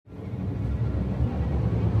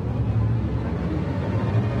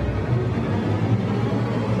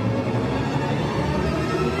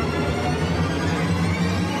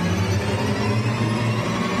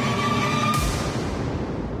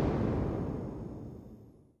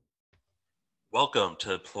Welcome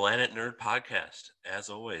to Planet Nerd Podcast. As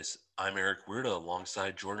always, I'm Eric Weirda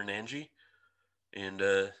alongside Jordan Angie and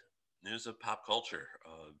news of pop culture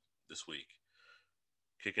this week.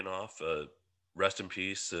 Kicking off, rest in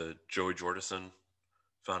peace, Joey Jordison,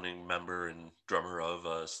 founding member and drummer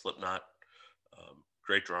of Slipknot.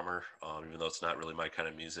 Great drummer, even though it's not really my kind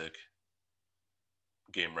of music.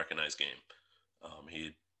 Game recognized game.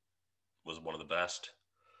 He was one of the best.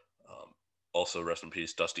 Um, Also, rest in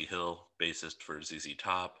peace, Dusty Hill, bassist for ZZ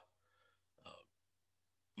Top. Uh,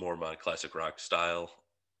 More my classic rock style.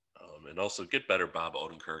 And also, Get Better Bob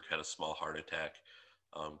Odenkirk had a small heart attack,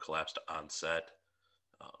 collapsed on set.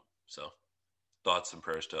 Um, so, thoughts and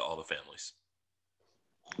prayers to all the families.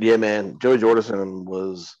 Yeah, man. Joey Jordison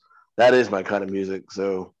was that is my kind of music.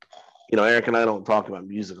 So, Eric and I don't talk about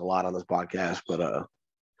music a lot on this podcast, but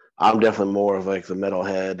I'm definitely more of like the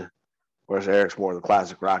metalhead, whereas Eric's more of the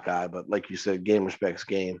classic rock guy. But like you said, game respects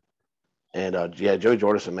game. And yeah, Joey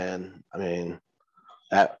Jordison, man. I mean,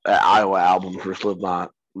 that Iowa album for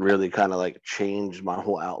Slipknot really kind of like changed my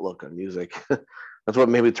whole outlook on music. That's what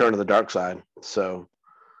made me turn to the dark side. So,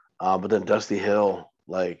 but then Dusty Hill,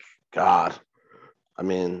 like God, I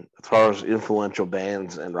mean, as far as influential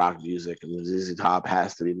bands and rock music, and ZZ Top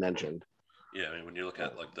has to be mentioned. Yeah, I mean, when you look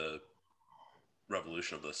at like the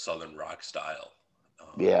revolution of the Southern rock style,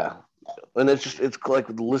 Yeah, and it's I just mean, it's like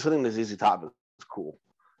listening to ZZ Top is cool.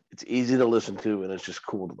 It's easy to listen to, and it's just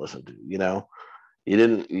cool to listen to. You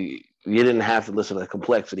didn't have to listen to the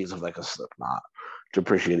complexities of like a Slipknot to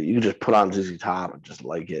appreciate it. You could just put on ZZ Top and just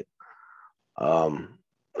like it. Um,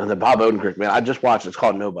 and then Bob Odenkirk, man, I just watched. It's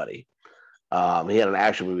called Nobody. He had an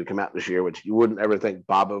action movie come out this year, which you wouldn't ever think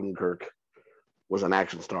Bob Odenkirk was an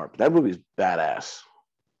action star, but that movie's badass,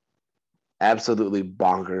 absolutely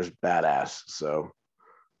bonkers badass. So,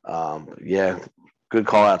 yeah, good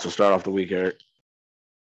call out to start off the week, Eric.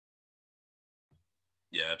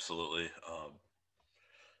 yeah, absolutely.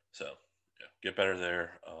 So, yeah, get better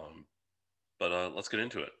there. But let's get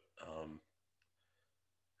into it. I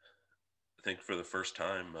think for the first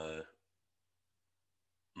time,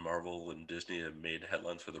 Marvel and Disney have made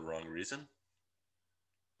headlines for the wrong reason.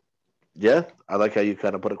 Yeah, I like how you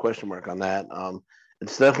kind of put a question mark on that.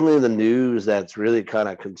 It's definitely the news that's really kind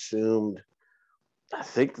of consumed, I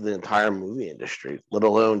think, the entire movie industry, let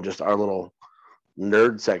alone just our little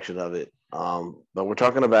nerd section of it. But we're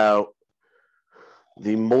talking about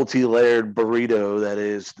the multi-layered burrito that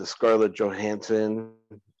is the Scarlett Johansson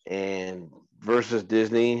and versus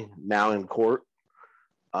Disney now in court,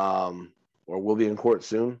 or will be in court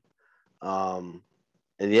soon. Um,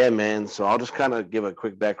 and yeah, man. So I'll just kind of give a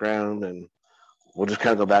quick background, and we'll just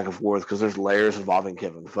kind of go back and forth because there's layers involving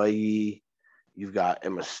Kevin Feige. You've got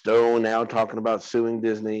Emma Stone now talking about suing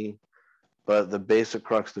Disney, but the basic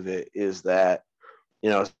crux of it is that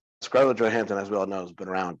Scarlett Johansson, as we all know, has been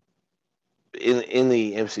around in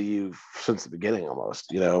the MCU since the beginning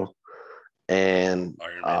almost, and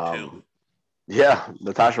Iron Man 2. yeah,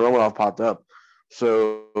 Natasha Romanoff popped up.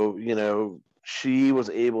 So she was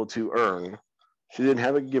able to earn. She didn't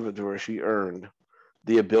have it given to her. She earned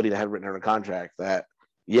the ability to have written in her contract that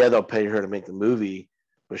yeah they'll pay her to make the movie,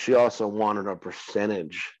 but she also wanted a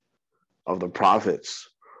percentage of the profits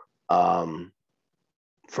um,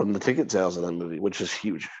 from the ticket sales in that movie, which is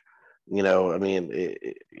huge. I mean,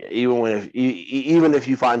 even if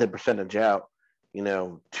you find the percentage out,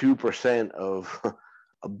 2% of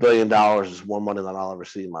 $1 billion is more money than I'll ever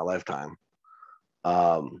see in my lifetime.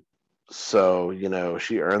 Um, so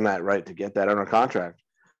she earned that right to get that on her contract,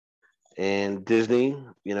 and Disney,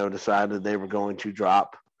 decided they were going to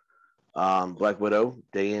drop Black Widow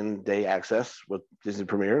day in day access with Disney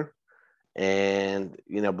Premiere, and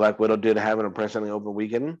Black Widow did have an impressive open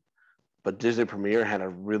weekend, but Disney Premiere had a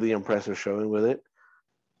really impressive showing with it.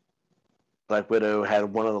 Black Widow had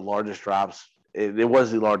one of the largest drops. It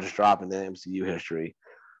was the largest drop in the MCU history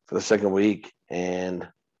for the second week, and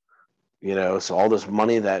so all this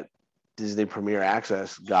money that Disney Premiere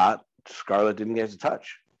Access got, Scarlett didn't get to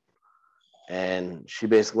touch, and she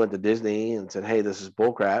basically went to Disney and said, "Hey, this is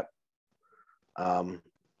bullcrap. Um,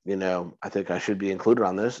 I think I should be included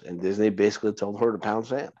on this." And Disney basically told her to pound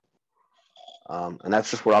sand. And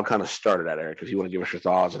that's just where I'll kind of started at, Eric, if you want to give us your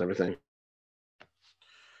thoughts and everything.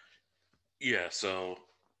 Yeah, so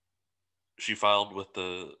she filed with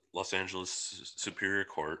the Los Angeles Superior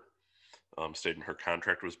Court, stating her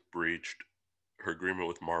contract was breached, her agreement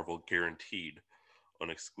with Marvel guaranteed an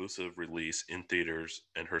exclusive release in theaters,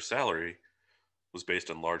 and her salary was based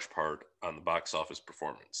in large part on the box office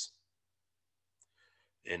performance.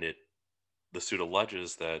 And the suit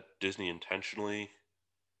alleges that Disney intentionally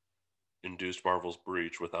induced Marvel's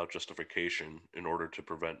breach without justification in order to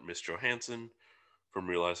prevent Miss Johansson from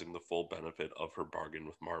realizing the full benefit of her bargain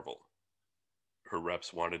with Marvel. Her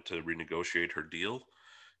reps wanted to renegotiate her deal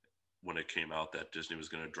when it came out that Disney was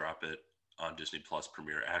going to drop it on Disney Plus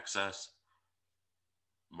Premier Access.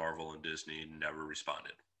 Marvel and Disney never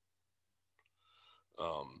responded.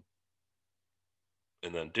 Um,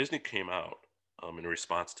 and then Disney came out in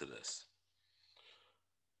response to this.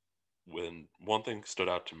 When one thing stood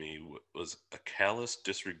out to me was a callous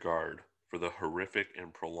disregard for the horrific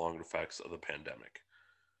and prolonged effects of the pandemic.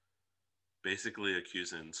 Basically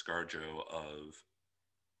accusing ScarJo of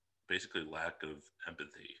basically lack of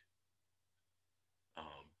empathy.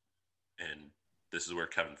 And this is where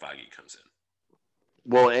Kevin Feige comes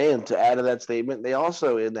in. Well, and to add to that statement, they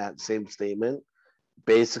also in that same statement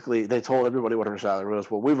basically they told everybody what her salary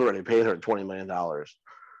was. Well, we've already paid her $20 million.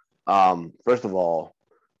 First of all,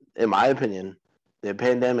 in my opinion, the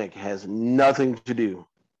pandemic has nothing to do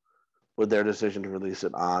with their decision to release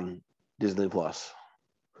it on Disney Plus.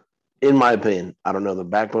 In my opinion, I don't know the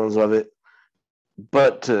backbones of it,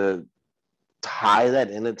 but to tie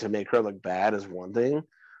that in it to make her look bad is one thing,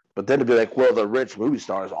 but then to be like, well, the rich movie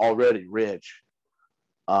star is already rich.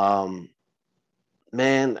 Um,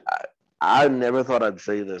 man, I never thought I'd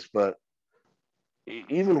say this, but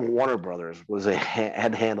even Warner Brothers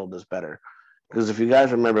had handled this better. Because if you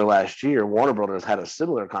guys remember last year, Warner Brothers had a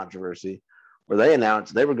similar controversy where they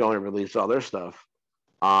announced they were going to release all their stuff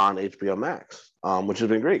on HBO Max, which has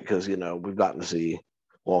been great because we've gotten to see.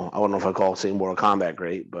 Well, I don't know if I call seeing Mortal Kombat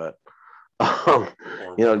great, but um,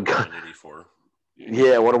 Or you know, Wonder Woman 84.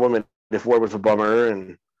 yeah, Wonder Woman 84 was a bummer,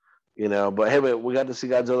 and but hey, we got to see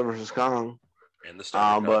Godzilla versus Kong. And the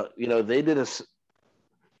Snyder Cut. But they did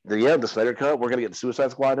the Snyder Cut. We're gonna get the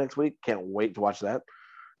Suicide Squad next week. Can't wait to watch that.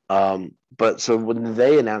 But so when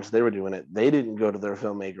they announced they were doing it, they didn't go to their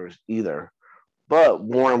filmmakers either. But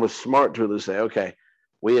Warren was smart to say, okay,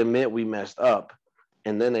 we admit we messed up,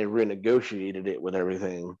 and then they renegotiated it with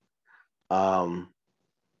everything.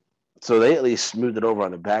 So they at least smoothed it over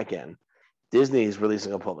on the back end. Disney is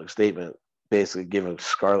releasing a public statement, basically giving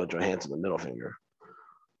Scarlett Johansson the middle finger.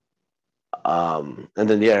 And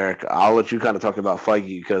then yeah, Eric, I'll let you kind of talk about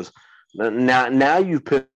Feige because now you've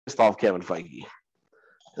pissed off Kevin Feige.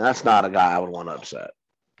 And that's not a guy I would want to upset.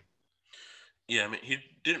 Yeah, I mean, he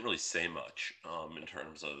didn't really say much in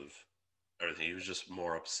terms of everything. He was just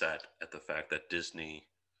more upset at the fact that Disney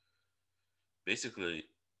basically,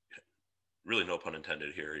 really no pun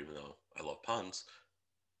intended here, even though I love puns,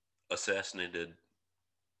 assassinated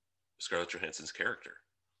Scarlett Johansson's character.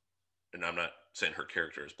 And I'm not saying her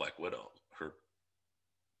character is Black Widow, her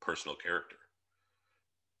personal character.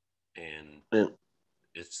 And And,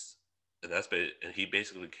 it's and and he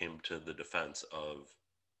basically came to the defense of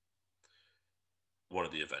one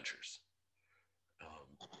of the Avengers.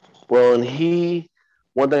 well,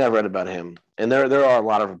 one thing I've read about him, and there are a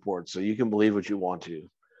lot of reports, so you can believe what you want to,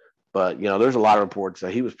 but there's a lot of reports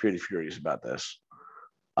that he was pretty furious about this.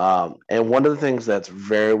 And one of the things that's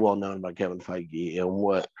very well known about Kevin Feige and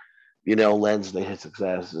what lends to his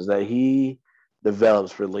success is that he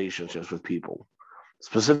develops relationships with people,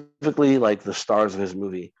 specifically like the stars of his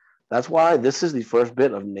movie. That's why this is the first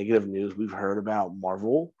bit of negative news we've heard about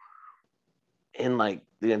Marvel in like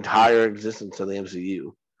the entire existence of the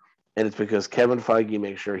MCU. And it's because Kevin Feige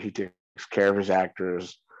makes sure he takes care of his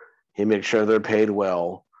actors. He makes sure they're paid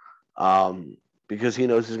well, because he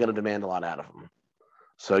knows he's going to demand a lot out of them.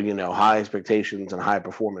 So high expectations and high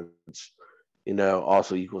performance,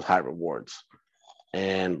 also equals high rewards.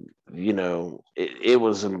 And it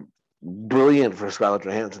was brilliant for Scarlett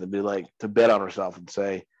Johansson to be like to bet on herself and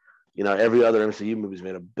say, every other MCU movie's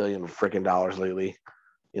made $1 billion freaking dollars lately.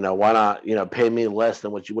 Why not pay me less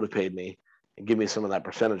than what you would have paid me and give me some of that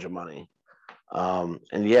percentage of money. And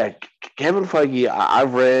yeah, Kevin Feige,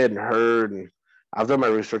 I've read and heard, and I've done my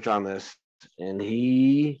research on this, and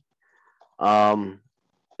he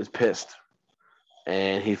is pissed,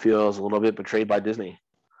 and he feels a little bit betrayed by Disney.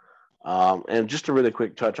 And just a really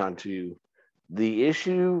quick touch on to the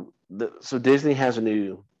issue. So Disney has a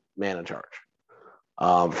new man in charge.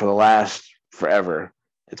 For the last forever,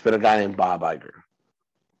 it's been a guy named Bob Iger.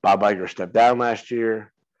 Bob Iger stepped down last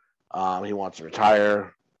year. He wants to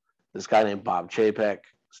retire. This guy named Bob Chapek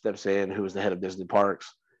steps in, who was the head of Disney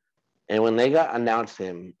Parks. And when they got announced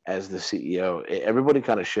him as the CEO, everybody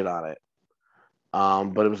kind of shit on it.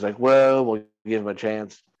 But it was like, well, we'll give him a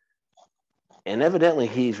chance. And evidently,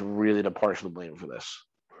 he's really the partially blamed for this.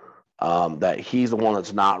 That he's the one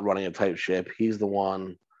that's not running a tight ship. He's the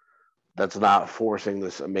one that's not forcing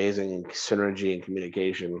this amazing synergy and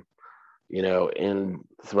communication, in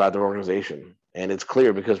throughout the organization. And it's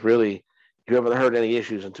clear because really, You haven't heard any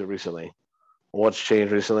issues until recently. What's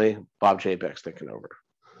changed recently? Bob Chapek's taking over.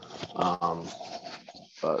 Um,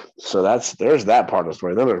 so there's that part of the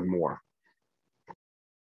story. Then there's more.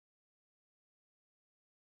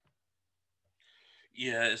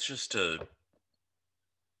 Yeah, it's just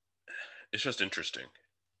interesting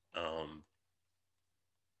um,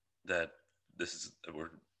 that this is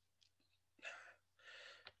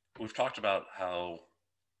we've talked about how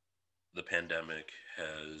the pandemic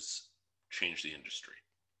has changed the industry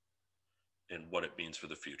and what it means for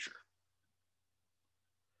the future.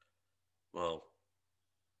 Well,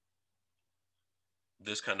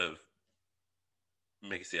 this kind of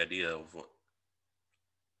makes the idea of what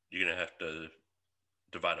you're going to have to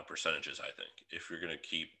divide up percentages, I think, if you're going to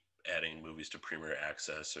keep adding movies to Premier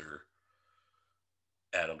Access or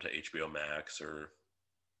add them to HBO Max or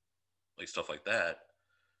like stuff like that,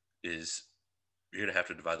 is you're going to have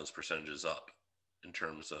to divide those percentages up in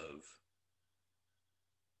terms of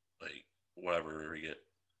like whatever you get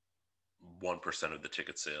 1% of the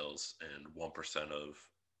ticket sales and 1% of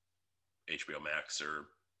HBO Max or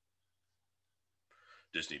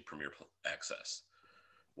Disney Premier Access.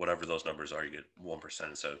 Whatever those numbers are, you get 1%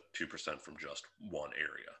 instead of 2% from just one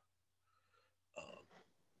area.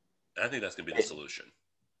 And I think that's going to be the solution.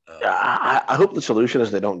 I hope the solution is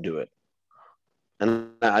they don't do it.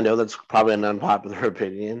 And I know that's probably an unpopular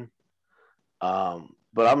opinion,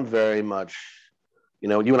 but I'm very much, you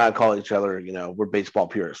and I call each other, we're baseball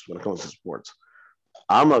purists when it comes to sports.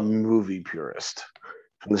 I'm a movie purist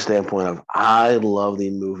from the standpoint of I love the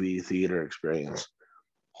movie theater experience.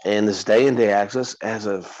 And this day and day access as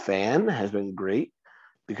a fan has been great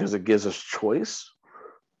because it gives us choice.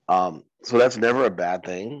 So that's never a bad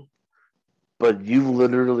thing. But you've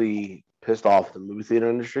literally pissed off the movie theater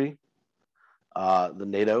industry, the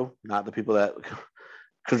NATO, not the people that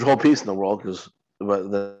control peace in the world,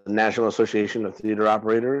 but the National Association of Theater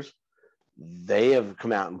Operators, they have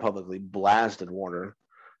come out and publicly blasted Warner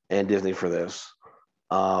and Disney for this.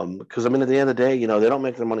 Because at the end of the day, they don't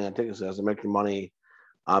make their money on ticket sales; they make their money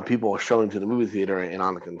on people showing to the movie theater and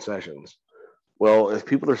on the concessions. Well, if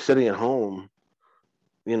people are sitting at home,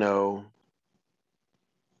 you know,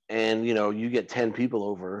 and you get 10 people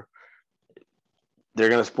over, they're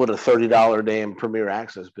gonna split a $30 damn Premier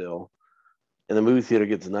Access bill, and the movie theater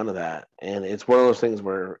gets none of that. And it's one of those things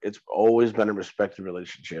where it's always been a respected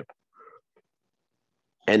relationship.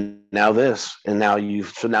 And now this, and now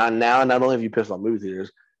not only have you pissed off movie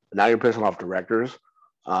theaters, but now you're pissing off directors.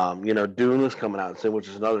 Dune is coming out soon, which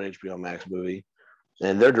is another HBO Max movie,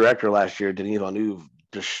 and their director last year, Denis Villeneuve,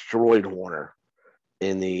 destroyed Warner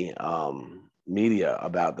in the media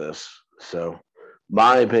about this. So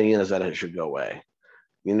my opinion is that it should go away.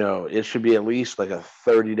 It should be at least like a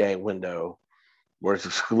 30-day window where it's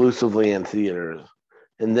exclusively in theaters.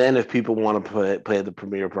 And then if people want to pay the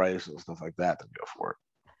premiere price and stuff like that, then go for it.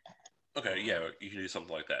 Okay, yeah, you can do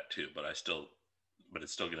something like that too, but it's still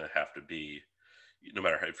going to have to be, no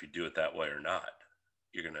matter if you do it that way or not,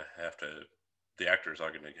 you're going to have to, the actors are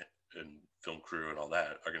going to get, and film crew and all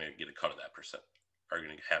that are going to get a cut of that percent, are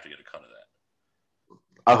going to have to get a cut of that.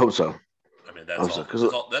 I hope so. I mean, I hope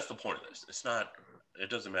so. that's the point of this. It's not, it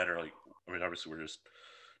doesn't matter. Like, I mean, obviously we're just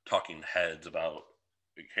talking heads about,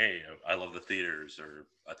 like, hey, I love the theaters, or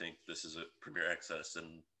I think this is a premiere access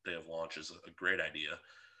and day of launch is a great idea.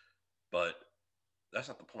 But that's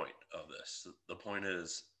not the point of this. The point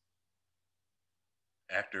is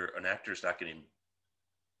an actor is not getting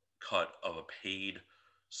cut of a paid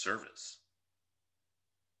service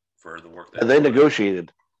for the work that And they they put out.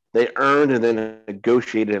 negotiated. They earned and then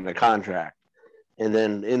negotiated in a contract. And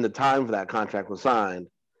then in the time for that contract was signed,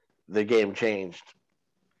 the game changed.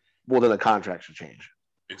 Well, then the contract should change.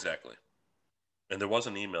 Exactly. And there was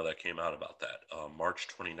an email that came out about that, March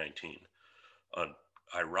 2019. An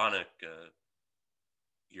ironic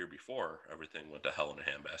year before everything went to hell in a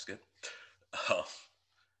handbasket. Uh,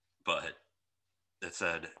 but it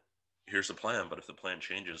said, here's the plan, but if the plan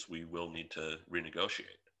changes, we will need to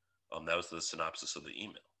renegotiate. That was the synopsis of the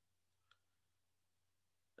email.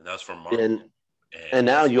 And that was from Marvel. And And and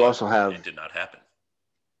now guess you what? also have It did not happen.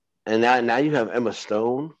 and now you have Emma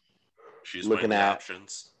Stone She's weighing looking the at.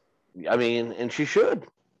 options. And she should.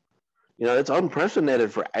 It's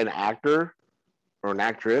unprecedented for an actor or an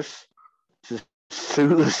actress to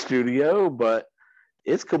sue the studio, but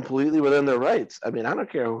it's completely within their rights. I don't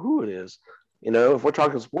care who it is. If we're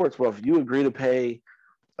talking sports, well, if you agree to pay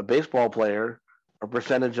a baseball player a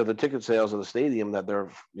percentage of the ticket sales of the stadium that they're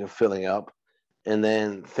filling up, and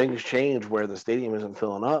then things change where the stadium isn't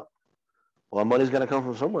filling up, well, money's going to come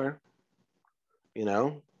from somewhere. You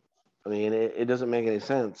know, it doesn't make any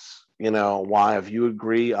sense. Why if you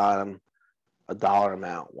agree on a dollar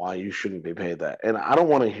amount why you shouldn't be paid that. And I don't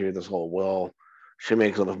want to hear this whole, well, she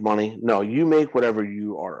makes enough money. No, you make whatever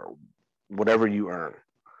you earn.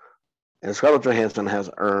 And Scarlett Johansson has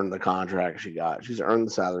earned the contract she got. She's earned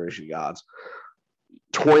the salary she got.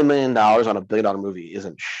 $20 million on $1 billion movie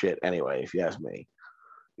isn't shit anyway, if you ask me.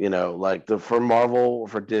 Like for Marvel,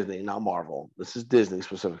 for Disney, not Marvel. This is Disney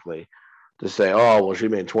specifically to say, oh, well, she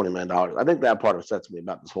made $20 million. I think that part upsets me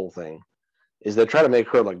about this whole thing is they try to make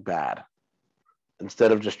her look bad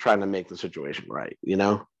instead of just trying to make the situation right.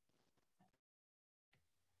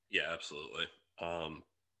 Yeah, absolutely.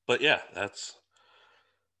 But yeah, I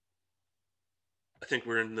think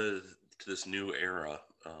we're in to this new era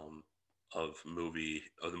of the movie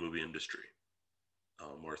industry,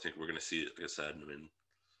 where I think we're going to see, like I said, I mean,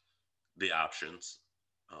 the options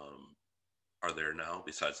um, are there now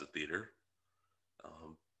besides the theater,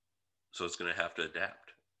 um, so it's going to have to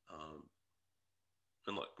adapt. Um,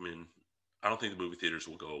 and look, I mean, I don't think the movie theaters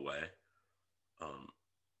will go away, um,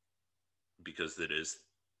 because it is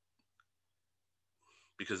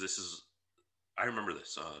because this is. I remember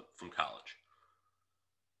this from college,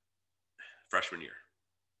 freshman year.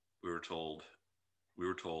 We were told we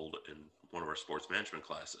were told in one of our sports management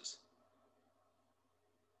classes,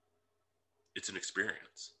 it's an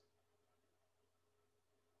experience.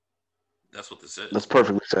 That's what this That's is.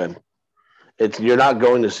 perfectly said. It's you're not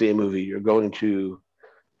going to see a movie. You're going to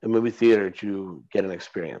a movie theater to get an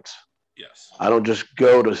experience. Yes. I don't just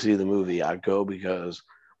go to see the movie. I go because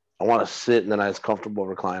I want to sit in a nice, comfortable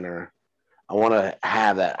recliner. I want to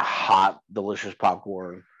have that hot, delicious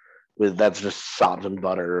popcorn with that's just salt and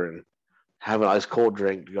butter, and have an ice cold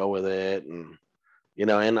drink to go with it, and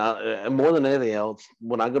more than anything else,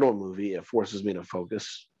 when I go to a movie, it forces me to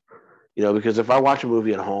focus. Because if I watch a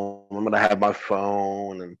movie at home, I'm gonna have my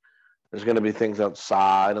phone, and there's gonna be things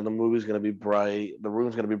outside, and the movie's gonna be bright, the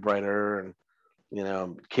room's gonna be brighter,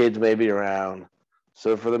 and kids may be around.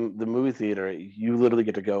 So for the movie theater, you literally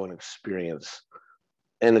get to go and experience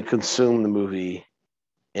and consume the movie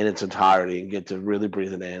in its entirety and get to really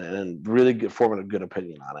breathe it in and really get forming a good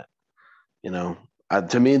opinion on it. You know,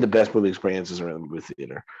 to me, the best movie experiences are in the movie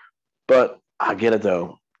theater. But I get it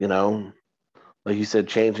though. Like you said,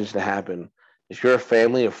 change needs to happen. If you're a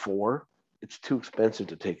family of four, it's too expensive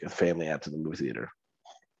to take a family out to the movie theater.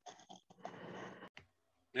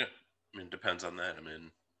 Yeah. I mean, it depends on that. I mean,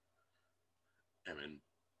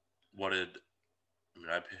 what did I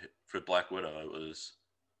mean? For Black Widow, it was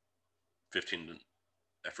 15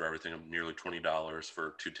 after everything, nearly $20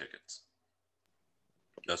 for 2 tickets.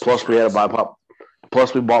 That's just Plus, for we had to us. buy pop.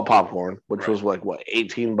 Plus, we bought popcorn, which Right. was like what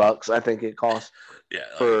 $18, I think it cost Yeah.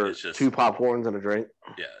 Like for it's just. two popcorns and a drink.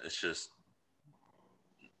 Yeah. It's just.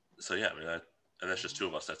 So yeah. I mean and that's just two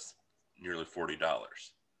of us. That's nearly $40.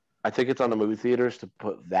 I think it's on the movie theaters to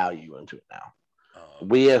put value into it now. Um.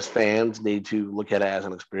 We as fans need to look at it as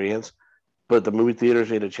an experience, but the movie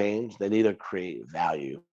theaters need to change. They need to create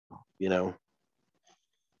value.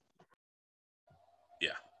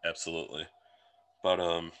 Yeah. Absolutely. But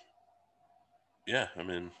yeah. I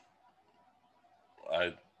mean,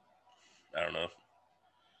 I I don't know.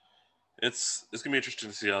 It's gonna be interesting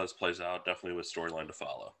to see how this plays out. Definitely with storyline to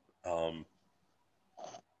follow. Um,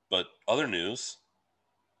 but other news,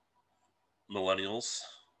 millennials,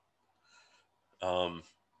 um,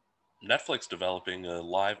 Netflix developing a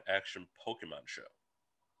live action Pokemon show.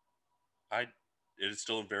 I it is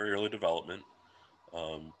still in very early development.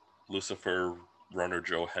 Um, Lucifer runner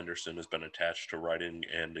Joe Henderson has been attached to writing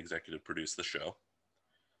and executive produce the show,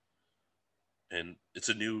 and it's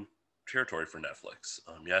a new territory for Netflix.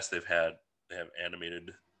 Yes, they have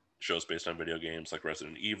animated shows based on video games like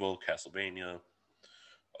Resident Evil, Castlevania.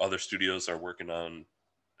 Other studios are working on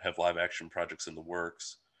have live action projects in the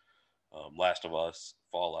works. Last of Us,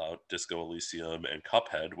 Fallout, Disco Elysium, and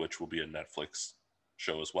Cuphead, which will be a Netflix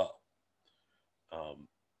show as well. Um,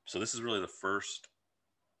 so this is really the first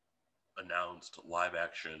announced live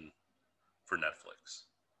action for Netflix,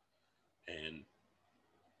 and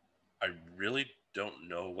I really don't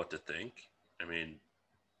know what to think. I mean,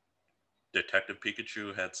 Detective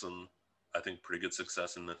Pikachu had some, I think, pretty good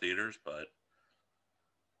success in the theaters, but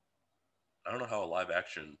I don't know how a live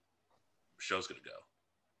action show's going to go.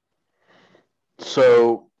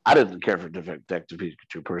 So I didn't care for Detective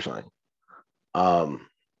Pikachu personally. Um,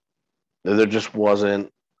 there just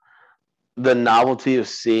wasn't the novelty of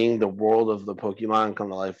seeing the world of the Pokemon come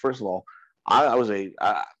to life. First of all, I was a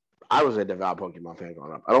devout Pokemon fan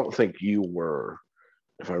growing up. I don't think you were,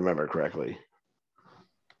 if I remember correctly.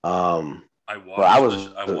 Um, but I was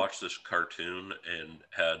I watched this cartoon and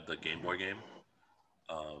had the Game Boy game,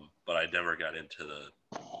 but I never got into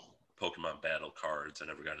the Pokemon battle cards. I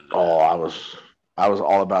never got into Oh, that. I was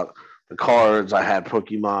all about the cards. I had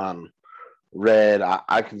Pokemon Red.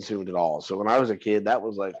 I consumed it all. So when I was a kid, that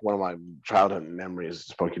was like one of my childhood memories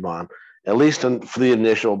is Pokemon. At least for the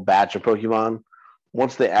initial batch of Pokemon.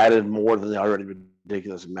 Once they added more than the already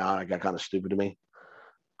ridiculous amount, it got kind of stupid to me.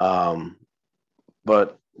 Um,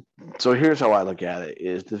 but so here's how I look at it: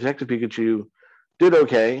 is Detective Pikachu did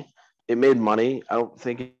okay. It made money. I don't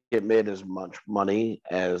think it made as much money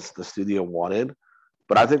as the studio wanted,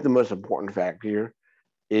 but I think the most important fact here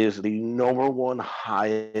is the number one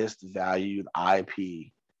highest valued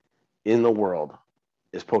IP in the world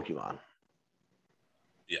is Pokemon.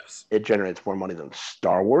 Yes. It generates more money than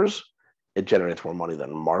Star Wars. It generates more money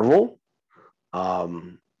than Marvel.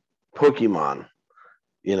 Um, Pokemon,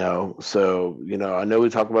 I know we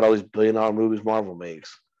talk about all these $1 billion movies Marvel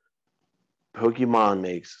makes. Pokemon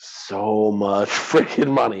makes so much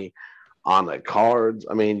freaking money on the cards.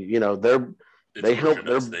 I mean, It's they help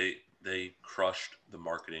merchandise. their They crushed the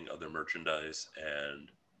marketing of their merchandise, their and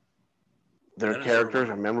it's number characters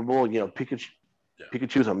one. are memorable. Pikachu Yeah.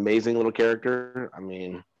 Pikachu's an amazing little character. I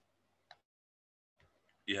mean,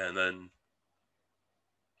 Yeah, and then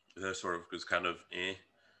that sort of was kind of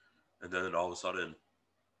and then all of a sudden,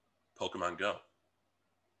 Pokemon Go,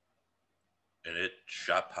 and it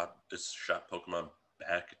shot Pokemon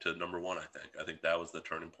back to number one. I think that was the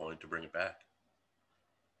turning point to bring it back.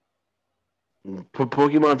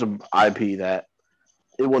 Pokemon's an IP that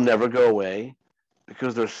it will never go away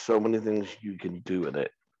because there's so many things you can do with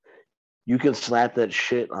it. You can slap that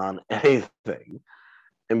shit on anything.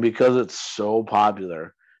 And because it's so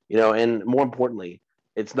popular, and more importantly,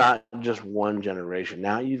 it's not just one generation.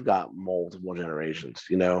 Now you've got multiple generations.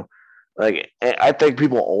 Like I think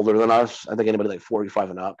people older than us, I think anybody like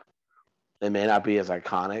 45 and up, it may not be as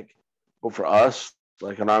iconic. But for us,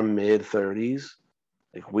 like in our mid 30s,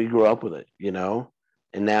 like we grew up with it.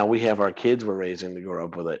 And now we have our kids we're raising to grow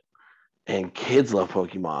up with it. And kids love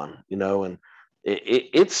Pokemon, and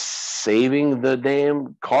it's saving the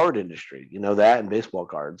damn card industry, that and baseball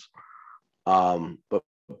cards. But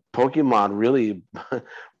Pokemon really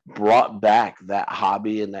brought back that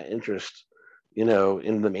hobby and that interest, in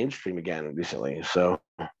the mainstream again recently. So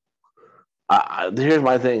here's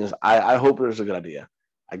my thing: is I hope there's a good idea.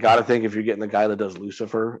 I gotta think if you're getting the guy that does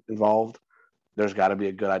Lucifer involved, there's got to be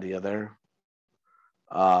a good idea there.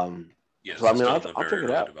 So I Yes, mean, it's still in I'll the check it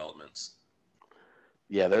very out. early developments.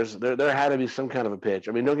 Yeah, there had to be some kind of a pitch.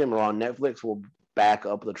 I mean, don't get me wrong, Netflix will back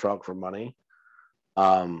up the truck for money.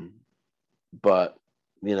 Um, but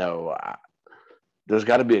you know, there's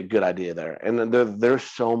got to be a good idea there, and then there's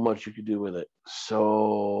so much you could do with it.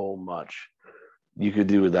 So much you could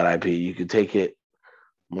do with that IP. You could take it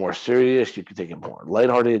more serious. You could take it more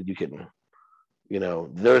lighthearted.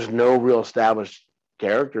 There's no real established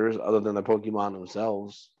characters other than the Pokemon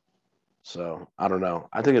themselves. So I don't know.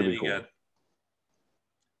 I think it'd And be you got cool.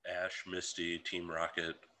 Ash, Misty, Team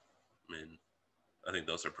Rocket. I mean, I think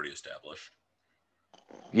those are pretty established.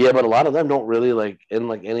 Yeah, but a lot of them don't really like in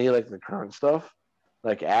like any like the current stuff.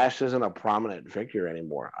 Like Ash isn't a prominent figure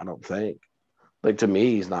anymore. I don't think. Like to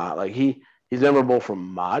me, he's not. Like he's memorable from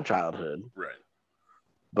my childhood, Right.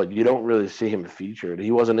 but you don't really see him featured.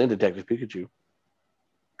 He wasn't in Detective Pikachu.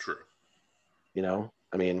 True.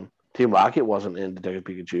 I mean, Team Rocket wasn't in Detective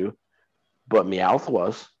Pikachu, but Meowth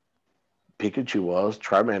was. Pikachu was.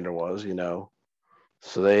 Charmander was.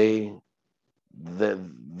 So they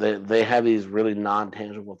they have these really non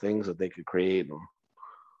tangible things that they could create and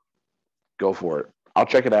go for it. I'll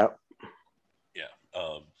check it out. Yeah.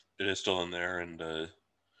 It is still in there, and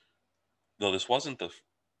though this wasn't the,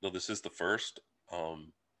 though this is the first. A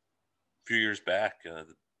few years back,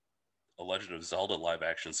 a Legend of Zelda live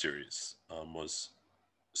action series was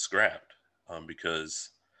scrapped because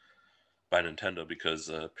by Nintendo because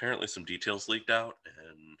apparently some details leaked out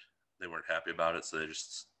and they weren't happy about it, so they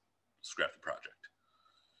just scrapped the project.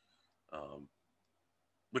 Um,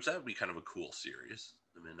 which that would be kind of a cool series.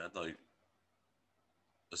 I mean, I'd like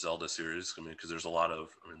a Zelda series. I mean, because there's a lot of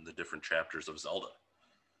the different chapters of Zelda.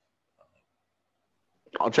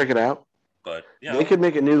 I'll check it out. But They yeah, could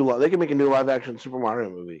make a new they could make a new live action Super Mario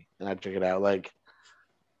movie, and I'd check it out. Like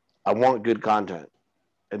I want good content.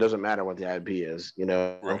 It doesn't matter what the IP is.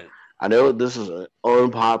 right. I know this is an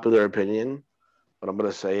unpopular opinion, but I'm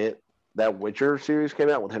gonna say it. That Witcher series came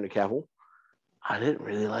out with Henry Cavill. I didn't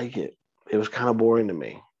really like it. It was kind of boring to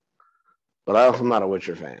me. But I also am not a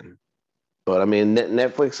Witcher fan. But I mean,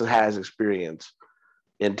 Netflix has experience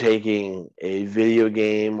in taking a video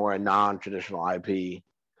game or a non-traditional IP,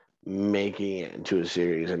 making it into a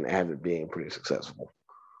series, and have it being pretty successful.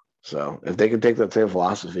 So if they can take that same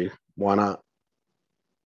philosophy, why not?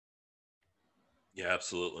 Yeah,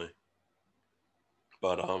 absolutely.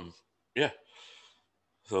 But yeah.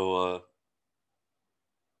 So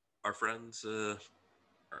our friends, our,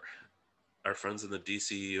 our friends in the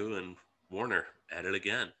DCU and Warner at it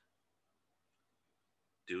again,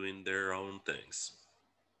 doing their own things.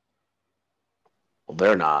 Well,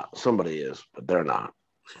 they're not. Somebody is, but they're not.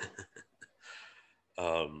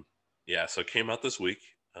 um, yeah, so it came out this week.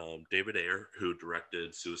 David Ayer, who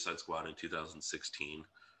directed Suicide Squad in 2016,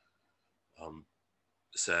 um,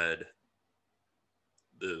 said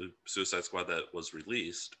the Suicide Squad that was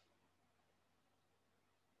released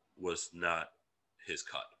was not his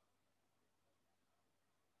cut.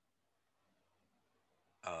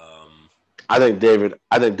 Um, I think David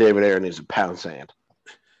Ayer needs a pound sand.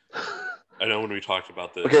 I know when we talked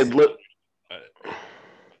about Okay, this, look. I,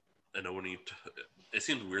 I know when it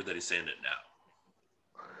seems weird that he's saying it now.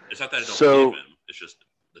 It's not that I don't believe So him. It's just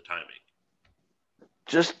the timing.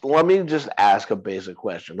 just let me just ask a basic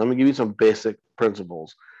question. Let me give you some basic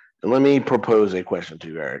principles, and let me propose a question to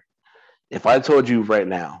you, Eric. If I told you right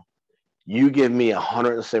now, you give me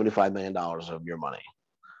 $175 million of your money,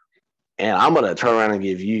 and I'm going to turn around and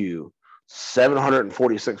give you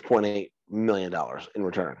 $746.8 million in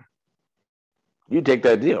return. You take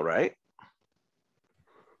that deal, right?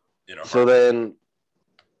 In a So heartbeat. then,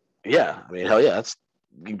 yeah, I mean, hell yeah, that's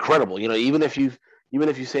incredible. Even if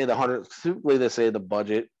you say the hundred, typically they say the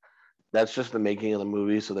budget, that's just the making of the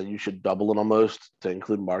movie, so that you should double it almost to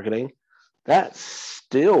include marketing. That's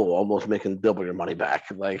still almost making double your money back.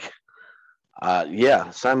 Like, yeah,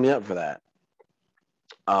 sign me up for that.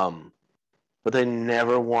 Um, but they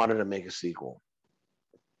never wanted to make a sequel.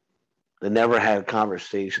 They never had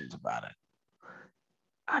conversations about it.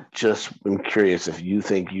 I just am curious if you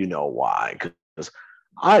think you know why, because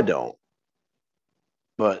I don't.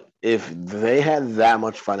 But if they had that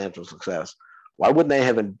much financial success, why wouldn't they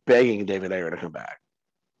have been begging David Ayer to come back?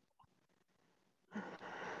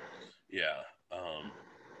 Yeah.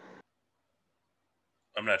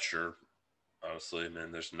 I'm not sure. Honestly,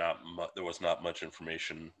 man, there was not much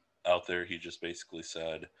information out there. He just basically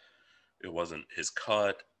said it wasn't his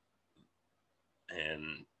cut,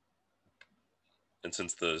 and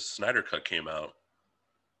since the Snyder cut came out,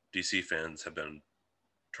 DC fans have been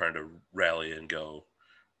trying to rally and go,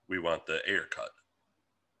 we want the Ayer cut.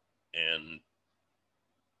 And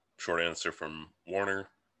short answer from Warner,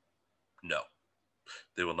 no,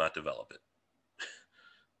 they will not develop it.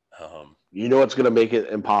 um, You know what's going to make it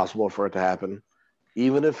impossible for it to happen?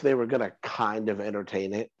 Even if they were going to kind of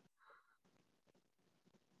entertain it,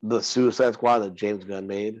 the Suicide Squad that James Gunn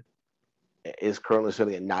made is currently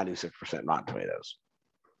sitting at 96% Rotten Tomatoes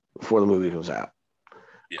before the movie comes out.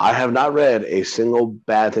 yeah, I have not read a single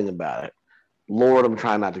bad thing about it. Lord, I'm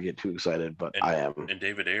trying not to get too excited, but and I am. and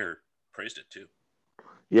David Ayer praised it too.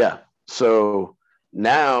 Yeah. So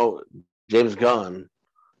now James Gunn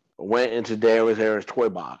went into David Ayer's toy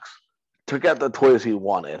box, took out the toys he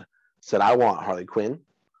wanted, said, I want Harley Quinn,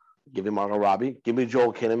 give me Margot Robbie, give me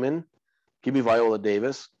Joel Kinnaman, give me Viola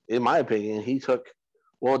Davis. In my opinion, he took,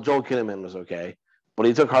 well, Joel Kinnaman was okay, but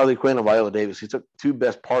he took Harley Quinn and Viola Davis. He took two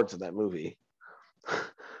best parts of that movie,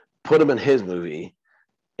 put them in his movie,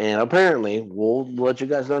 and apparently, we'll let you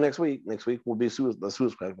guys know next week. Next week will be the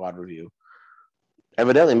Suicide Squad review.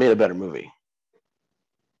 Evidently made a better movie.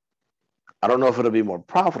 I don't know if it'll be more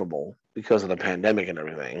profitable because of the pandemic and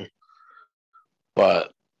everything,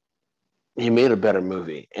 but he made a better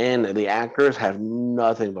movie. And the actors have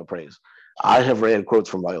nothing but praise. I have read quotes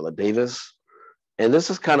from Viola Davis, and this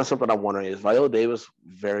is kind of something I'm wondering is Viola Davis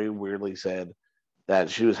very weirdly said that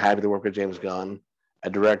she was happy to work with James Gunn, a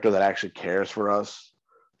director that actually cares for us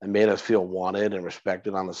and made us feel wanted and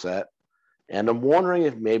respected on the set. And I'm wondering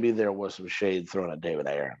if maybe there was some shade thrown at David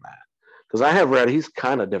Ayer in that. Because I have read he's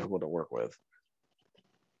kind of difficult to work with.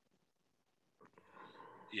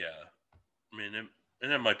 Yeah, I mean,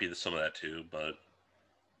 and it might be some of that too, but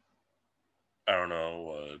I don't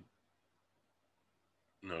know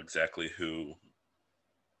exactly who.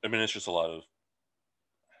 I mean, it's just a lot of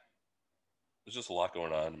there's just a lot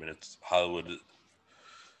going on. I mean, it's Hollywood.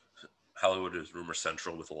 Hollywood is rumor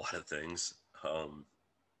central with a lot of things.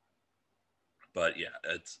 But yeah,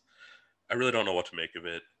 it's I really don't know what to make of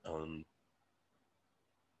it. I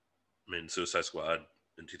mean, Suicide Squad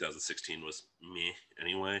in 2016 was me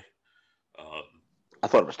anyway. Um, I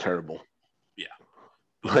thought it was terrible. yeah,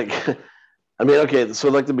 but Like, I mean, okay, so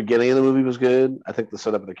like the beginning of the movie was good. I think the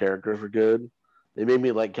setup of the characters were good. They made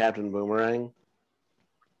me like Captain Boomerang.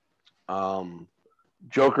 Um,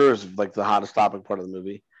 Joker is like the hottest topic part of the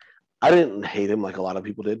movie. I didn't hate him like a lot of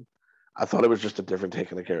people did. I thought it was just a different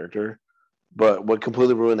take on the character. But what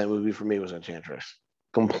completely ruined that movie for me was Enchantress.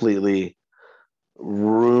 Completely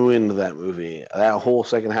ruined that movie. That whole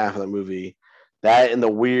second half of the movie, that and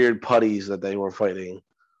the weird putties that they were fighting,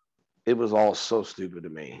 it was all so stupid to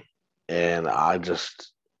me. And I'm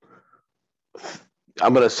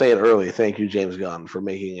gonna say it early. Thank you, James Gunn, for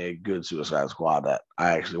making a good Suicide Squad that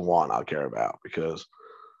I actually want. I'll care about because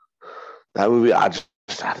that movie, I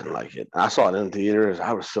didn't like it. I saw it in theaters.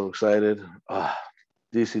 I was so excited.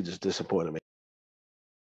 DC just disappointed me.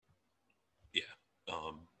 Yeah.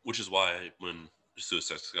 Which is why when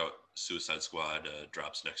Suicide Squad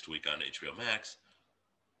drops next week on HBO Max,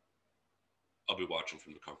 I'll be watching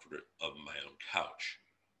from the comfort of my own couch.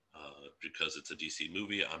 Because it's a DC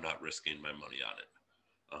movie, I'm not risking my money on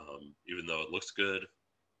it. Even though it looks good,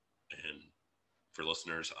 and for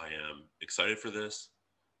listeners, I am excited for this.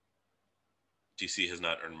 DC has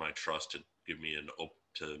not earned my trust to give me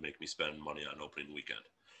to make me spend money on opening weekend.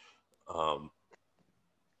 Um,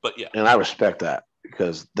 but yeah, And I respect that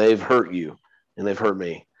because they've hurt you and they've hurt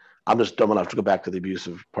me. I'm just dumb enough to go back to the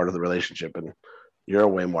abusive part of the relationship, and you're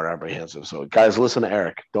way more apprehensive. So, guys, listen to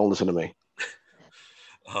Eric. Don't listen to me.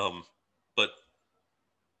 but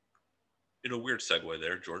in a weird segue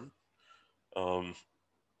there, Jordan. Um,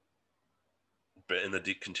 but in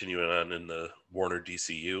the continuing on in the Warner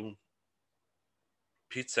DCU,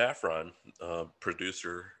 Pete Safran,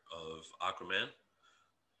 producer of Aquaman,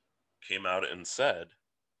 came out and said,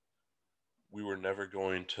 "We were never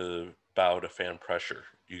going to bow to fan pressure.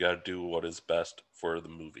 You got to do what is best for the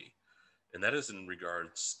movie." And that is in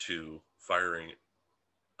regards to firing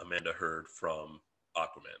Amanda Heard from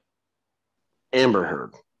Aquaman. Amber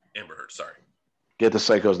Heard. Amber Heard, sorry. Get the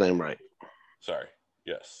psycho's name right. Sorry.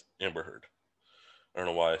 Yes, Amber Heard. I don't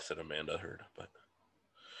know why I said Amanda Heard, but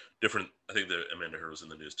different. I think that Amanda Heard was in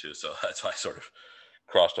the news too, so that's why I sort of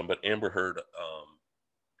crossed them. But Amber Heard,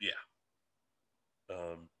 yeah.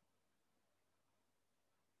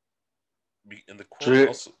 And the quote So,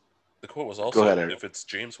 also, the quote was go also, ahead, Eric. if it's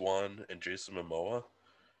James Wan and Jason Momoa,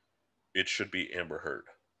 it should be Amber Heard.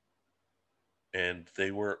 And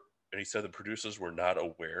he said the producers were not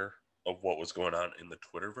aware of what was going on in the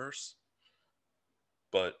Twitterverse,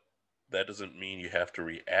 but that doesn't mean you have to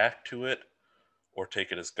react to it or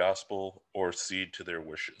take it as gospel or cede to their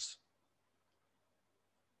wishes.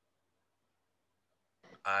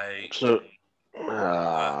 I So, I,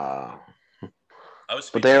 uh, I was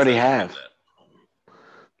but they speechless already at hearing have.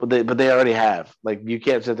 that. But they already have. Like, you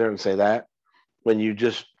can't sit there and say that when you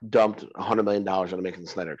just dumped $100 million into making the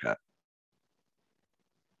Snyder cut.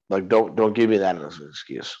 Like, don't give me that as an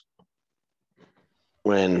excuse.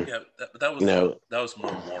 When Yeah, that you was know, that was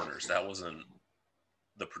more Warner's. That wasn't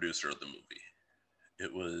the producer of the movie.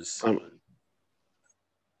 It was, um,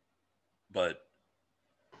 but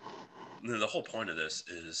the whole point of this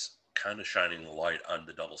is kind of shining the light on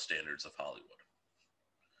the double standards of Hollywood,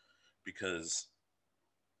 because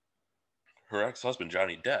her ex-husband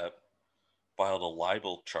Johnny Depp filed a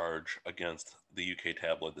libel charge against the UK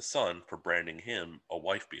tabloid The Sun for branding him a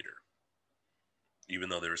wife beater, even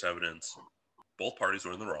though there was evidence both parties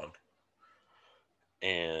were in the wrong.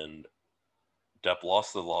 And Depp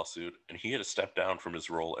lost the lawsuit, and he had to step down from his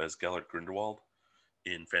role as Gellert Grindelwald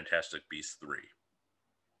in Fantastic Beasts 3.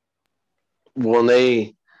 when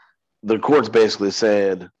the courts basically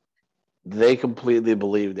said they completely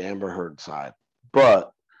believed Amber Heard's side,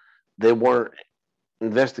 but they weren't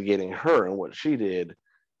investigating her and what she did.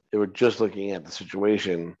 They were just looking at the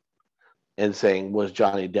situation and saying, was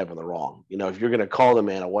Johnny Depp in the wrong? If you're going to call the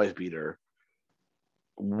man a wife beater,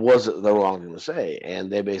 was it the wrong thing to say?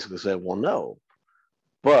 And they basically said, well, no.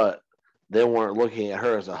 But they weren't looking at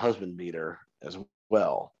her as a husband beater as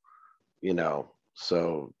well,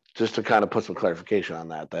 So just to kind of put some clarification on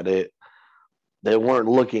that they weren't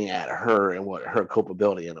looking at her and what her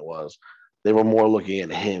culpability in it was. They were more looking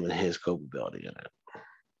at him and his culpability in it.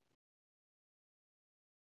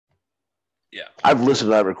 Yeah. I've listened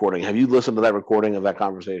to that recording. Have you listened to that recording of that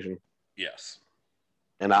conversation? Yes.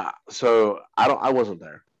 And I wasn't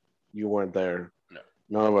there. You weren't there. No.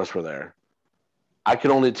 None of us were there. I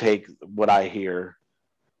can only take what I hear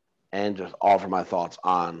and just offer my thoughts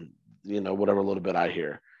on, whatever little bit I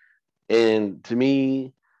hear. And to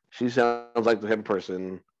me, she sounds like the type of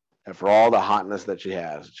person, and for all the hotness that she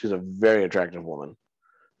has, she's a very attractive woman.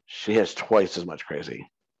 She has twice as much crazy.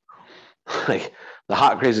 Like, the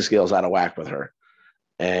hot crazy scale is out of whack with her.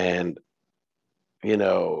 And,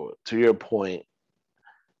 to your point,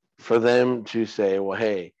 for them to say, well,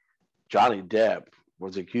 hey, Johnny Depp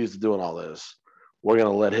was accused of doing all this, we're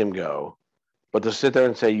going to let him go. But to sit there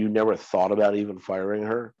and say you never thought about even firing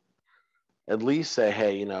her, at least say,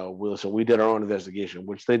 hey, listen, we did our own investigation,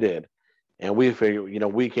 which they did. And we figured,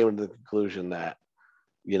 we came to the conclusion that,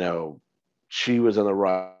 you know, she was in the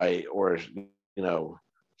right, or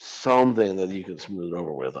something that you can smooth it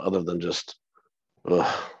over with, other than just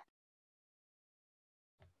ugh.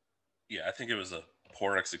 Yeah, I think it was a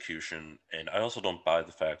poor execution, and I also don't buy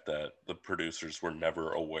the fact that the producers were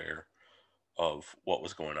never aware of what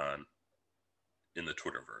was going on in the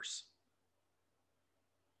Twitterverse.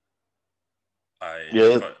 I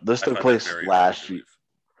Yeah, find this I took find that place very hard to last year. believe.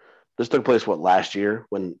 This took place what, last year,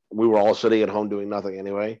 when we were all sitting at home doing nothing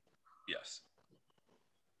anyway. Yes,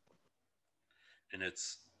 and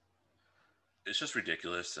it's just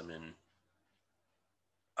ridiculous. I mean,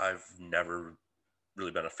 I've never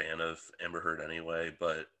really been a fan of Amber Heard anyway,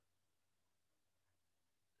 but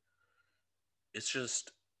it's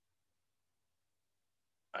just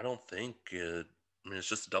I don't think. I mean, it's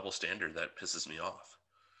just a double standard that pisses me off.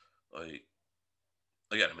 Like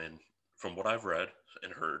again, I mean, from what I've read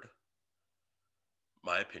and heard,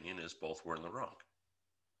 my opinion is both were in the wrong,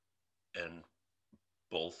 and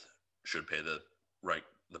both should pay the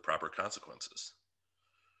proper consequences.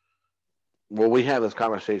 Well, we have this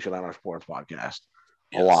conversation on our sports podcast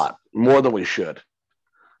a Yes, lot more than we should.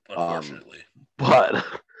 Um, unfortunately. but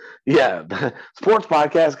yeah, sports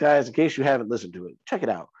podcast guys, in case you haven't listened to it, check it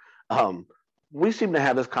out. Um, we seem to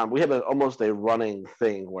have this we have almost a running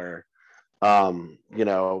thing where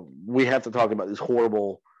we have to talk about these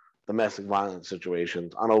horrible domestic violence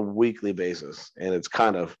situations on a weekly basis, and it's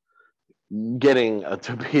kind of getting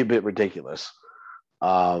to be a bit ridiculous.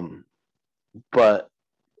 Um, but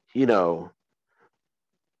you know,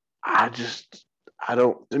 I just, I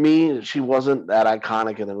don't. To me, she wasn't that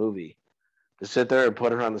iconic in the movie. To sit there and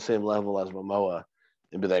put her on the same level as Momoa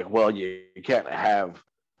and be like, well, you can't have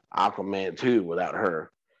Aquaman 2 without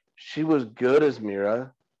her. She was good as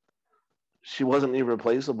Mira. She wasn't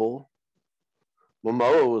irreplaceable.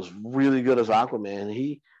 Momoa was really good as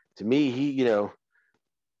Aquaman. To me,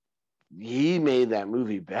 he made that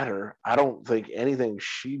movie better. I don't think anything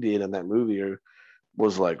she did in that movie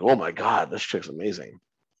was like, oh my God, this chick's amazing.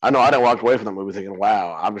 I know I didn't walk away from that movie thinking,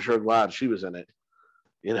 wow, I'm sure glad she was in it.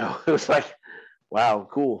 It was like, wow,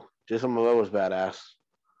 cool. Jason Momoa was badass.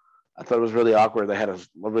 I thought it was really awkward. They had a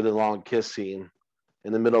really long kiss scene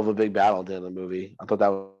in the middle of a big battle at the end of the movie. I thought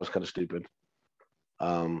that was kind of stupid.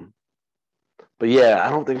 Um, but yeah, I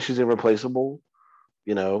don't think she's irreplaceable.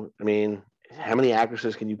 I mean, how many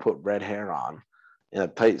actresses can you put red hair on in a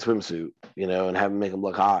tight swimsuit, and have them make them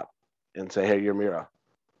look hot and say, hey, you're Mira?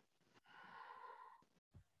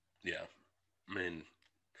 Yeah, I mean,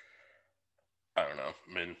 I don't know.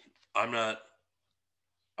 I mean, I'm not.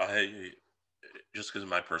 I just because of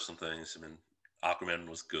my personal things. I mean, Aquaman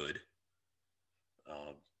was good,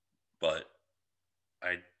 uh, but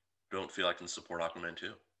I don't feel I can support Aquaman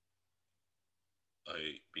 2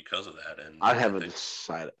 because of that, I I haven't think,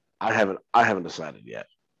 decided. I haven't decided yet.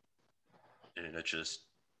 and it just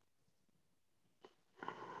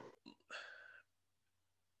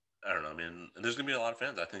I don't know. I mean, there's gonna be a lot of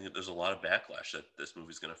fans. I think there's a lot of backlash that this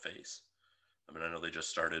movie's gonna face. I mean, I know they just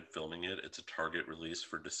started filming it. It's a target release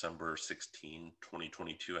for December 16,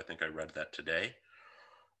 2022. I think I read that today.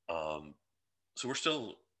 Um, so we're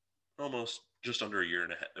still almost just under a year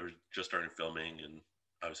and a half. They're just starting filming, and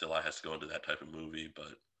obviously a lot has to go into that type of movie.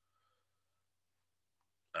 But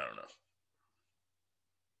I don't know.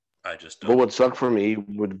 I just But don't. what sucked for me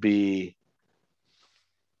would be,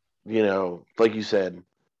 like you said,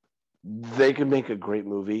 they could make a great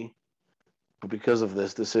movie, but because of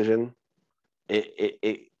this decision, it it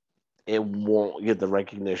it, it won't get the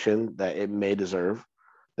recognition that it may deserve.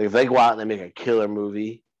 Like if they go out and they make a killer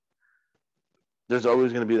movie, there's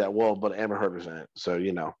always going to be that, well, but Amber Heard was in it, so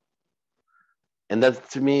and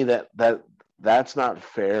that's, to me, that's not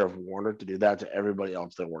fair of Warner to do that to everybody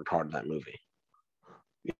else that worked hard in that movie.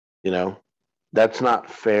 You know, that's not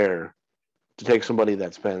fair to take somebody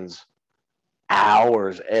that spends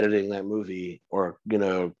hours editing that movie, or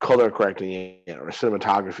color correcting it, or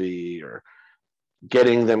cinematography, or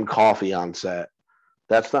getting them coffee on set.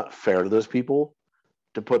 That's not fair to those people,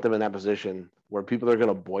 to put them in that position where people are going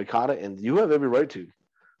to boycott it, and you have every right to.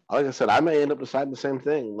 Like I said, I may end up deciding the same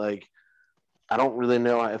thing. Like, I don't really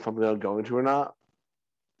know if I'm going to or not,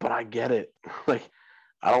 but I get it. Like,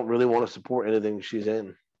 I don't really want to support anything she's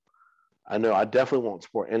in. I know I definitely won't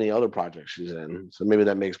support any other project she's in. So maybe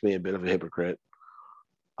that makes me a bit of a hypocrite.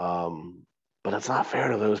 Um, but it's not fair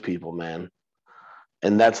to those people, man.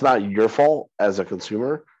 And that's not your fault as a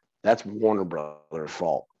consumer. That's Warner Brothers'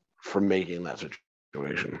 fault for making that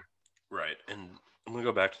situation. Right, and I'm gonna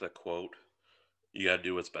go back to that quote. You gotta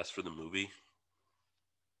do what's best for the movie.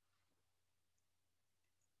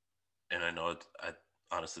 And I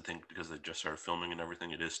honestly think because they just started filming and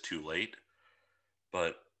everything, it is too late.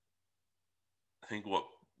 But think what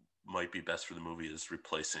might be best for the movie is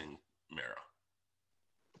replacing Mara.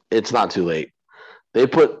 It's not too late. They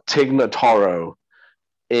put Tig Notaro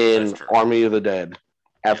That's in true. Army of the Dead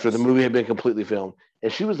after the Yes. movie had been completely filmed,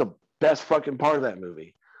 and she was the best fucking part of that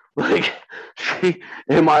movie. Like, she,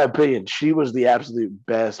 in my opinion, she was the absolute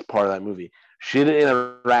best part of that movie. She didn't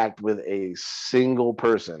interact with a single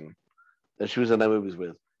person that she was in that movies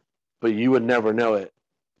with, but you would never know it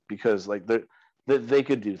because like they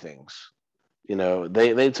could do things. You know,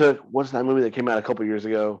 they took what's that movie that came out a couple years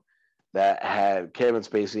ago that had Kevin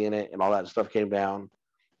Spacey in it and all that stuff came down,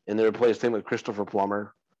 and they replaced him with Christopher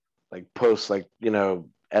Plummer, like post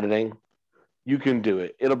editing. You can do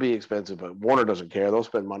it. It'll be expensive, but Warner doesn't care. They'll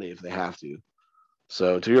spend money if they have to.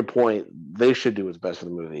 So to your point, they should do what's best for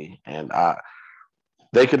the movie, and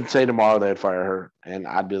they could say tomorrow they'd fire her, and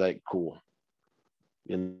I'd be like, cool.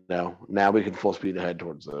 You know, now we can full speed ahead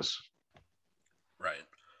towards this. Right.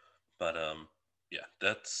 But yeah,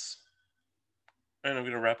 that's. And I'm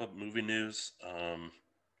gonna wrap up movie news.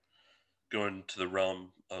 Going to the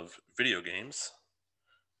realm of video games.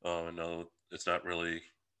 I know it's not really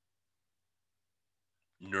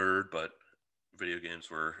nerd, but video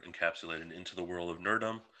games were encapsulated into the world of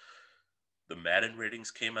nerdom. The Madden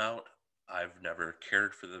ratings came out. I've never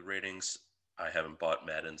cared for the ratings. I haven't bought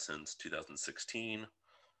Madden since 2016,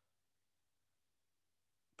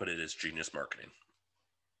 but it is genius marketing.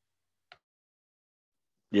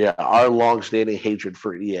 Yeah, our long-standing hatred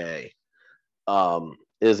for EA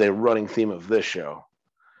is a running theme of this show.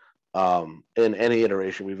 In any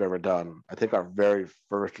iteration we've ever done, I think our very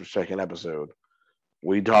first or second episode,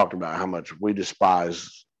 we talked about how much we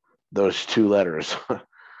despise those two letters.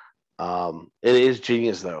 It is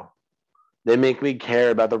genius, though. They make me care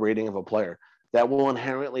about the rating of a player. That will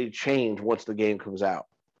inherently change once the game comes out.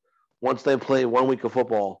 Once they play 1 week of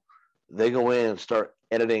football, they go in and start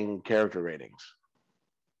editing character ratings.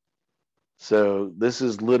 So this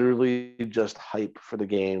is literally just hype for the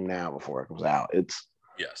game now before it comes out.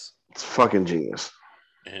 Yes. It's fucking genius.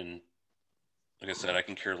 And like I said, I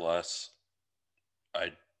can care less.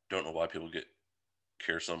 I don't know why people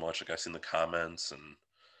care so much. Like I've seen the comments, and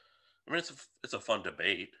I mean it's a fun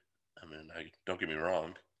debate. I mean, don't get me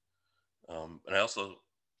wrong. And I also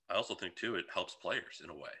think too it helps players in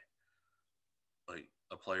a way. Like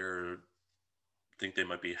a player think they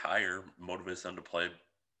might be higher motivates them to play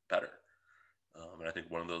better. And I think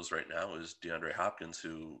one of those right now is DeAndre Hopkins,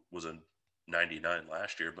 who was a 99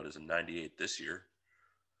 last year, but is a 98 this year.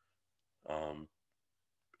 Um,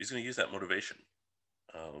 he's going to use that motivation.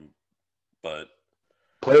 But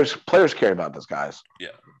Players care about this, guys. yeah,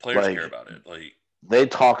 players care Like about it. Like they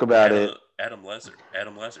talk about it. Adam Lazard,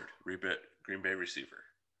 Green Bay receiver,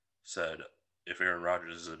 said, "If Aaron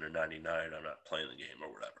Rodgers is in a 99, I'm not playing the game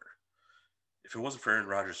or whatever." If it wasn't for Aaron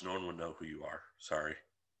Rodgers, no one would know who you are. Sorry.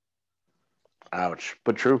 Ouch,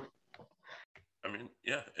 but true. I mean,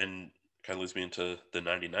 yeah, and kind of leads me into the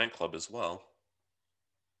 99 club as well.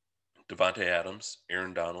 Devontae Adams,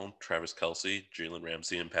 Aaron Donald, Travis Kelce, Jalen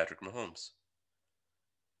Ramsey, and Patrick Mahomes.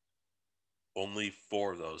 Only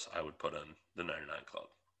 4 of those I would put in the 99 club.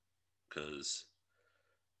 Because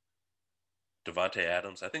Devontae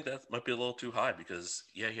Adams, I think that might be a little too high because,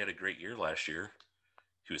 yeah, he had a great year last year.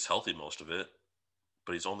 He was healthy most of it,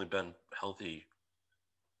 but he's only been healthy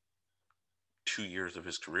 2 years of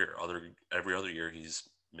his career. Every other year, he's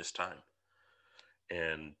missed time.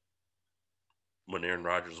 And when Aaron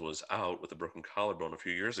Rodgers was out with a broken collarbone a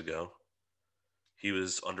few years ago, he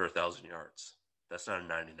was under 1,000 yards. That's not a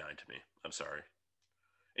 99 to me. I'm sorry.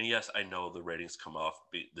 And yes, I know the ratings come off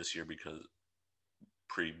this year because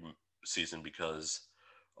pre-season because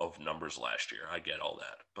of numbers last year. I get all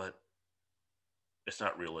that, but it's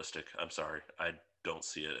not realistic. I'm sorry. I don't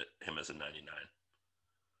see him as a 99.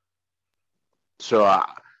 So I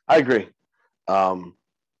agree. Um,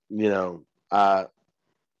 you know,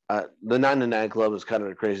 the 99 Club is kind of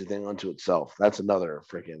a crazy thing unto itself. That's another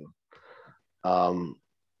freaking. Um,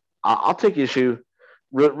 I'll take issue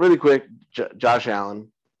really quick. Josh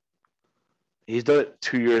Allen, he's done it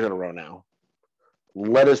 2 years in a row now.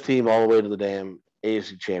 Led his team all the way to the damn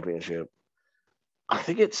AFC Championship. I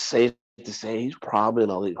think it's safe to say he's probably an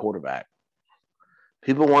elite quarterback.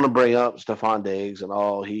 People want to bring up Stephon Diggs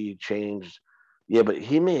and he changed. Yeah, but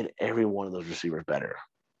he made every one of those receivers better.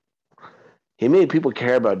 He made people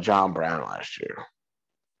care about John Brown last year.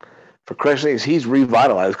 For Christ's sakes, he's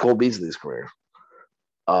revitalized Cole Beasley's career.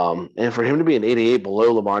 And for him to be an 88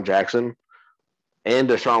 below Lamar Jackson and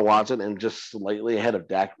Deshaun Watson and just slightly ahead of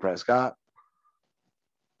Dak Prescott,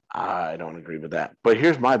 I don't agree with that. But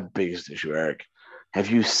here's my biggest issue, Eric. Have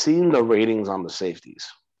you seen the ratings on the safeties?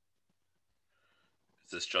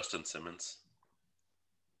 Is this Justin Simmons?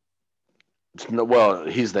 Well,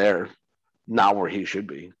 he's there, not where he should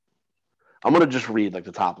be. I'm gonna just read like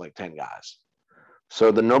the top like 10 guys.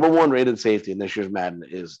 So the number one rated safety in this year's Madden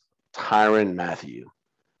is Tyrann Mathieu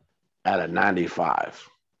at a 95.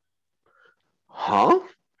 Huh?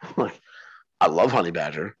 Like, I love Honey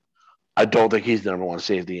Badger. I don't think he's the number one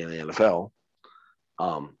safety in the NFL.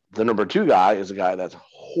 The number two guy is a guy that's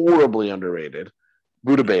horribly underrated,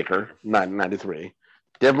 Buda Buda Baker, Baker. 93.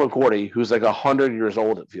 Devin McCourty, who's like 100 years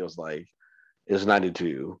old, it feels like, is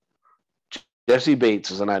 92. Jesse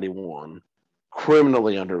Bates is a 91.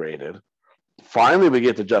 Criminally underrated. Finally, we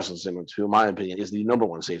get to Justin Simmons, who, in my opinion, is the number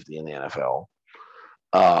one safety in the NFL.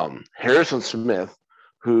 Harrison Smith,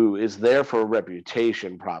 who is there for a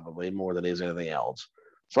reputation probably more than he's anything else.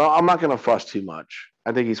 So I'm not going to fuss too much.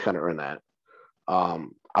 I think he's kind of earned that.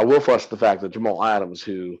 I will fuss the fact that Jamal Adams,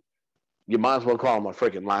 who you might as well call him a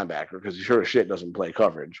freaking linebacker because he sure as shit doesn't play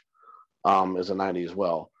coverage, is a 90 as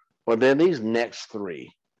well. But then these next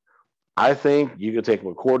three, I think you could take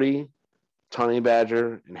McCourty, Tony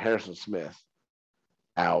Badger, and Harrison Smith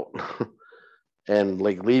out and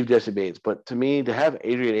like leave Jesse Bates. But to me, to have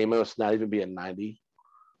Adrian Amos not even be a 90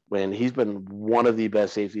 when he's been one of the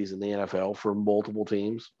best safeties in the NFL for multiple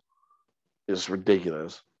teams is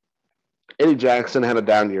ridiculous. Eddie Jackson had a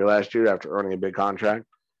down year last year after earning a big contract.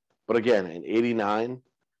 But again, an 89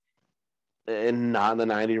 and not in the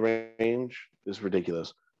 90 range is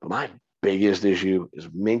ridiculous. But my biggest issue is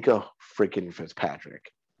Minka freaking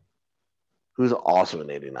Fitzpatrick, who's also an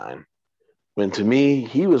 89. When to me,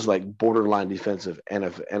 he was like borderline defensive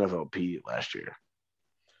NFLP last year,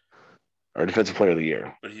 or defensive player of the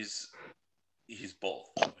year. But he's both.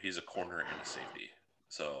 He's a corner and a safety.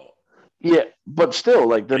 So yeah, but still,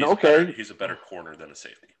 like then okay. He's a better corner than a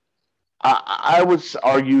safety. I would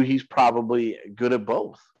argue he's probably good at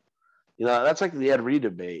both. You know, that's like the Ed Reed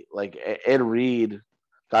debate. Like Ed Reed,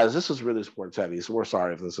 guys, this is really sports heavy, so we're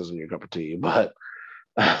sorry if this isn't your cup of tea, but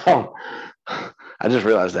I just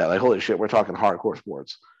realized that. Like, holy shit, we're talking hardcore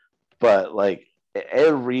sports. But like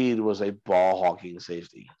Ed Reed was a ball hawking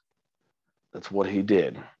safety. That's what he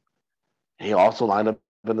did. He also lined up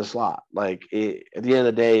in the slot. Like at the end of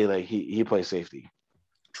the day, like he plays safety.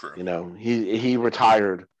 True. You know, he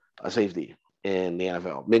retired a safety in the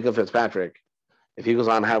NFL. Minka Fitzpatrick, if he goes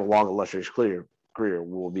on to have a long, illustrious career,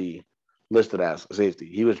 will be listed as a safety.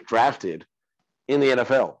 He was drafted in the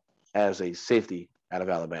NFL as a safety out of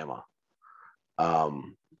Alabama.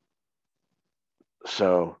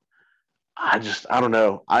 So I don't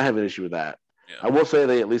know. I have an issue with that. Yeah. I will say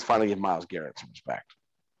they at least finally give Myles Garrett some respect.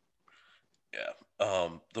 Yeah.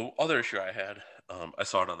 The other issue I had, I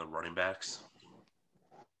saw it on the running backs.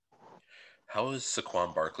 How is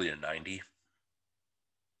Saquon Barkley a 90?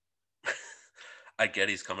 I get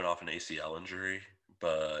he's coming off an ACL injury,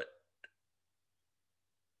 but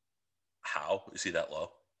how is he that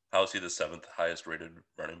low? How is he the 7th highest rated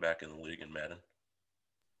running back in the league in Madden?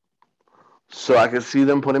 So I could see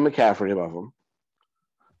them putting McCaffrey above him.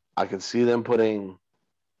 I could see them putting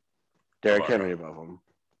Derrick Henry above him.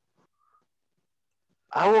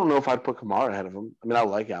 I don't know if I'd put Kamara ahead of him. I mean, I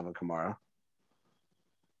like Alvin Kamara.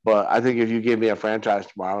 But I think if you gave me a franchise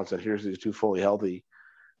tomorrow and said, here's these two fully healthy,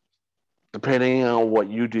 depending on what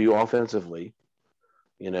you do offensively,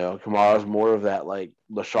 you know, Kamara's more of that like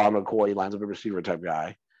LaShawn McCoy lines up a receiver type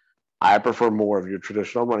guy. I prefer more of your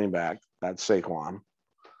traditional running back. That's Saquon.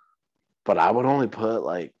 But I would only put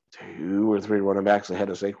like 2 or 3 running backs ahead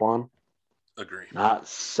of Saquon. Agree. Not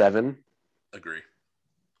 7. Agree.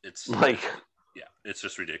 It's like, yeah, it's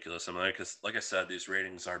just ridiculous. I mean, like I said, these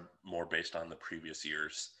ratings are more based on the previous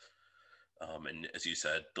years. And as you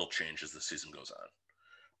said, they'll change as the season goes on.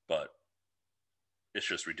 But it's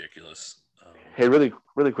just ridiculous. Hey, really,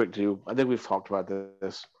 really quick too. I think we've talked about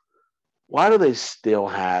this. Why do they still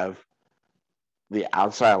have the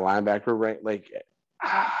outside linebacker rank? Like,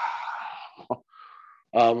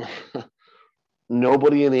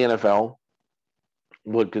 nobody in the NFL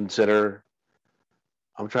would consider.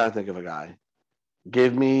 I'm trying to think of a guy.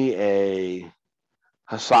 Give me a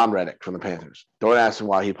Hassan Reddick from the Panthers. Don't ask me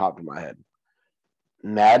why he popped in my head.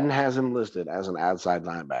 Madden has him listed as an outside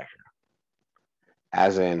linebacker,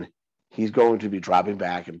 as in he's going to be dropping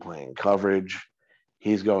back and playing coverage.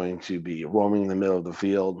 He's going to be roaming in the middle of the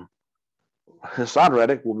field. Hassan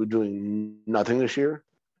Reddick will be doing nothing this year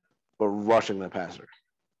but rushing the passer.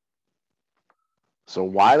 So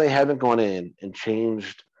why they haven't gone in and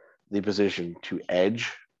changed the position to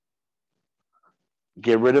edge,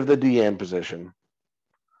 get rid of the DN position,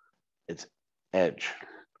 it's edge.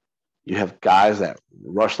 You have guys that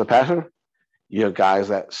rush the passer. You have guys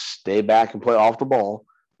that stay back and play off the ball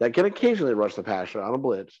that can occasionally rush the passer on a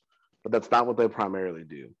blitz, but that's not what they primarily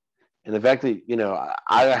do. And the fact that,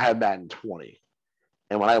 I had Madden 20.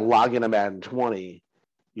 And when I log into Madden 20,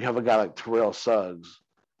 you have a guy like Terrell Suggs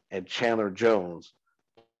and Chandler Jones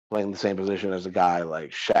playing the same position as a guy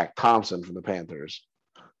like Shaq Thompson from the Panthers.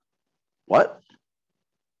 What?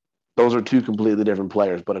 Those are two completely different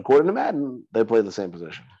players, but according to Madden, they play the same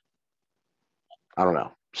position. I don't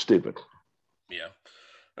know. Stupid. Yeah,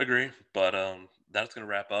 agree. But that's gonna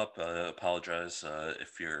wrap up. Apologize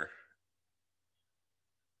if you're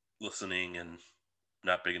listening and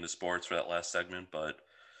not big into sports for that last segment, but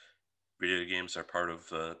video games are part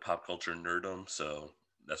of pop culture nerddom, so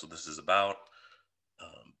that's what this is about.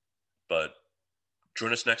 Um, but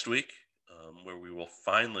join us next week, where we will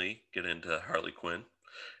finally get into Harley Quinn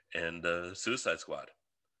and Suicide Squad.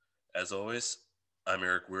 As always, I'm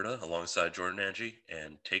Eric Weirda alongside Jordan Angie,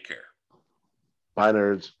 and take care. Bye,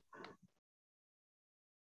 nerds.